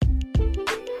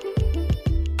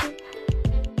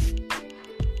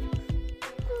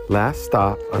Last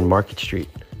Stop on Market Street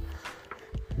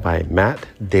by Matt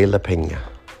De La Peña.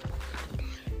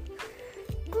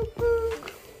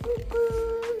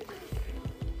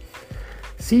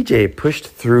 CJ pushed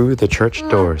through the church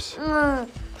doors,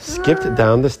 skipped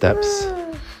down the steps.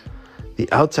 The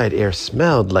outside air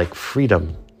smelled like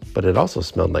freedom, but it also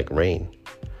smelled like rain,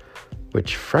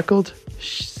 which freckled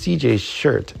CJ's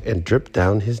shirt and dripped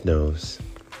down his nose.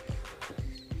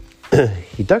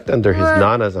 He ducked under his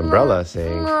Nana's umbrella,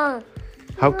 saying,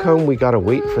 "How come we gotta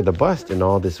wait for the bus in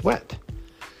all this wet?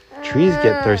 Trees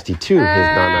get thirsty too," his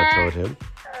Nana told him.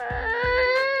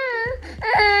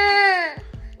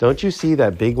 "Don't you see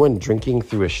that big one drinking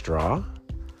through a straw?"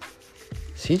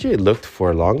 CJ looked for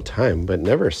a long time but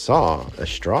never saw a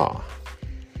straw.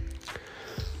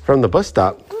 From the bus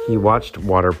stop, he watched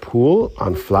water pool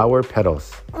on flower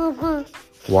petals,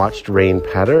 watched rain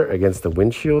patter against the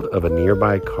windshield of a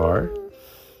nearby car.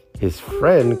 His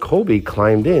friend Colby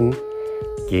climbed in,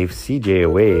 gave CJ a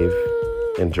wave,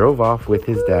 and drove off with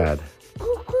his dad.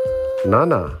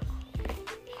 "Nana,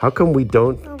 how come we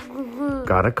don't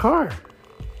got a car?"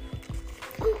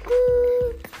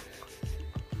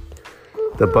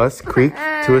 The bus creaked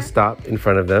to a stop in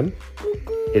front of them.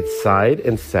 It sighed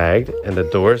and sagged, and the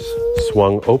doors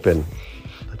swung open.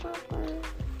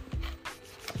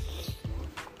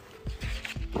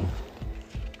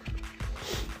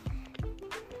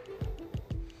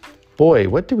 "Boy,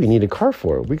 what do we need a car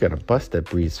for? We got a bus that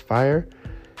breathes fire,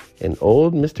 and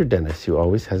old Mr. Dennis who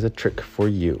always has a trick for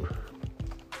you."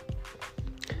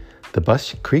 The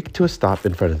bus creaked to a stop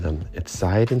in front of them. It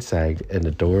sighed and sagged, and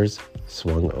the doors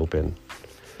swung open.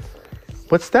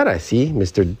 "What's that I see?"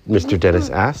 Mr. Dennis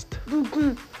asked.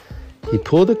 He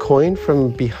pulled a coin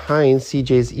from behind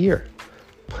CJ's ear,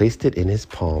 placed it in his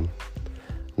palm.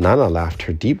 Nana laughed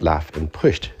her deep laugh and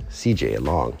pushed CJ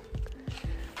along.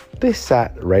 They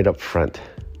sat right up front.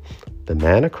 The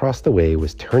man across the way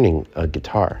was turning a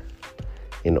guitar.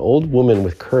 An old woman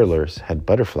with curlers had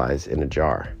butterflies in a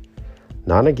jar.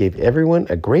 Nana gave everyone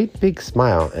a great big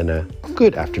smile and a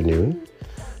good afternoon.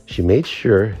 She made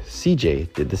sure CJ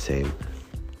did the same.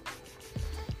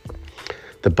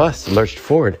 The bus lurched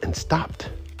forward and stopped.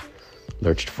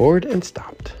 Lurched forward and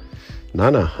stopped.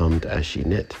 Nana hummed as she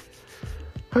knit.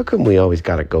 "How come we always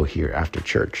gotta go here after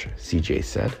church?" CJ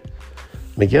said.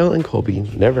 "Miguel and Colby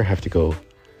never have to go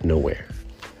nowhere."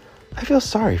 "I feel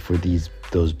sorry for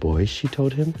those boys," she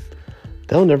told him.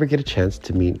 "They'll never get a chance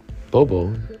to meet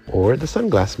Bobo or the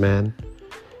Sunglass Man.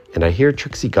 And I hear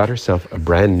Trixie got herself a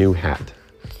brand new hat."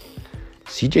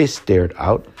 CJ stared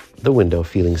out the window,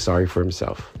 feeling sorry for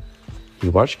himself. He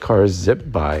watched cars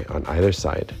zip by on either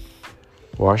side,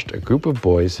 watched a group of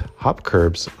boys hop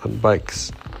curbs on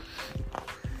bikes.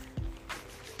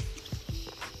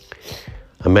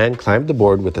 A man climbed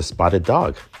aboard with a spotted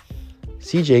dog.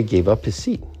 CJ gave up his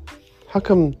seat. "How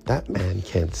come that man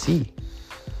can't see?"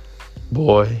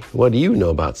 "Boy, what do you know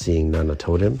about seeing?" Nana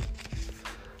told him.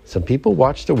 "Some people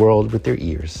watch the world with their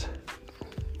ears."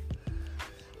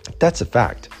 "That's a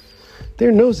fact.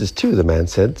 Their noses too," the man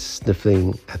said,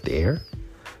 sniffing at the air.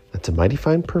 "That's a mighty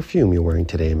fine perfume you're wearing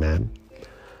today, ma'am."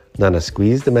 Nana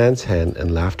squeezed the man's hand and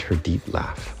laughed her deep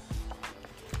laugh.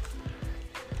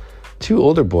 Two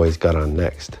older boys got on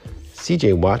next.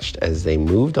 CJ watched as they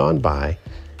moved on by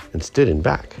and stood in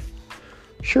back.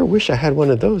 "Sure wish I had one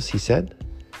of those," he said.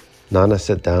 Nana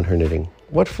set down her knitting.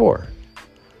 "What for?"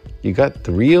 "You got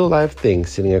the real live thing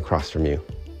sitting across from you.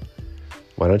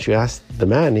 Why don't you ask the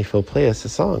man if he'll play us a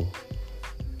song?"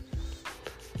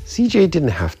 CJ didn't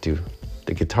have to.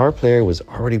 The guitar player was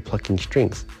already plucking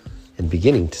strings and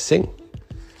beginning to sing.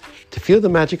 To feel the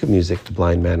magic of music, the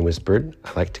blind man whispered,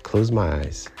 "I like to close my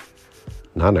eyes."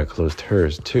 Nana closed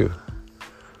hers too.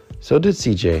 So did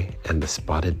CJ and the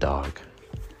spotted dog.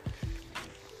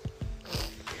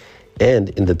 And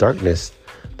in the darkness,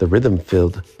 the rhythm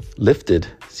lifted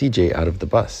CJ out of the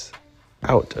bus,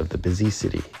 out of the busy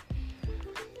city.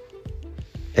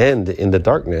 And in the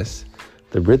darkness,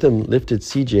 the rhythm lifted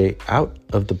CJ out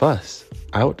of the bus,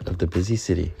 out of the busy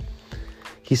city.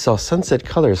 He saw sunset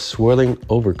colors swirling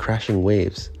over crashing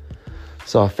waves,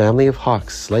 saw a family of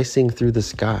hawks slicing through the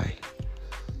sky,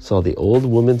 saw the old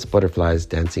woman's butterflies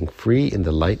dancing free in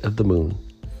the light of the moon.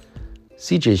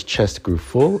 CJ's chest grew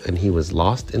full and he was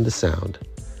lost in the sound,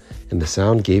 and the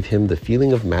sound gave him the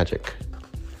feeling of magic.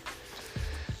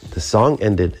 The song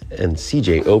ended and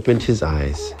CJ opened his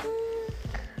eyes.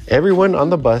 Everyone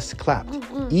on the bus clapped,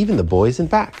 even the boys in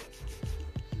back.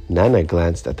 Nana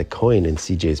glanced at the coin in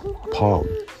CJ's palm.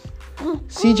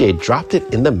 CJ dropped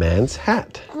it in the man's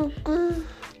hat.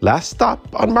 "Last stop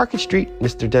on Market Street,"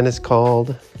 Mr. Dennis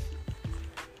called.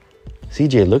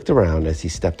 CJ looked around as he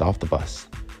stepped off the bus.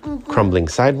 crumbling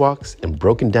sidewalks and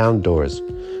broken down doors,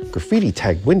 graffiti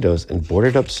tagged windows and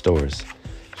boarded up stores.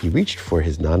 He reached for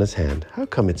his Nana's hand. How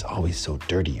come it's always so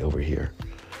dirty over here?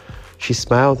 She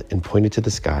smiled and pointed to the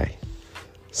sky.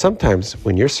 Sometimes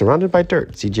when you're surrounded by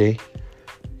dirt, CJ,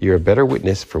 you're a better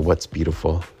witness for what's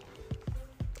beautiful.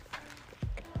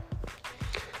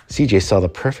 CJ saw the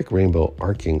perfect rainbow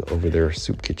arcing over their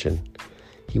soup kitchen.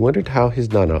 He wondered how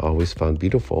his Nana always found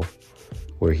beautiful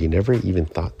where he never even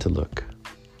thought to look.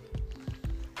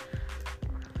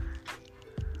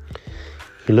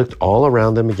 He looked all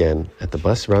around them again at the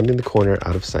bus rounding the corner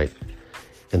out of sight,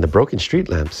 and the broken street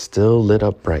lamps still lit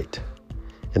up bright,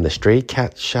 and the stray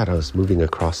cat shadows moving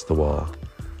across the wall.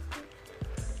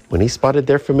 When he spotted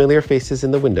their familiar faces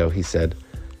in the window, he said,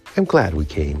 "I'm glad we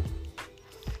came."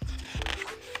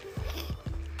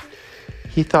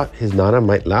 He thought his Nana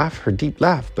might laugh her deep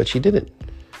laugh, but she didn't.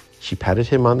 She patted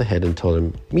him on the head and told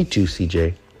him, "Me too,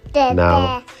 CJ.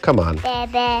 Now, come on."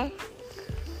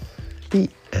 The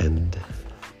end.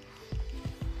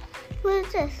 What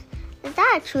is this? Is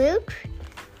that a truth?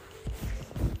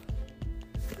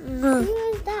 Who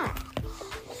is that?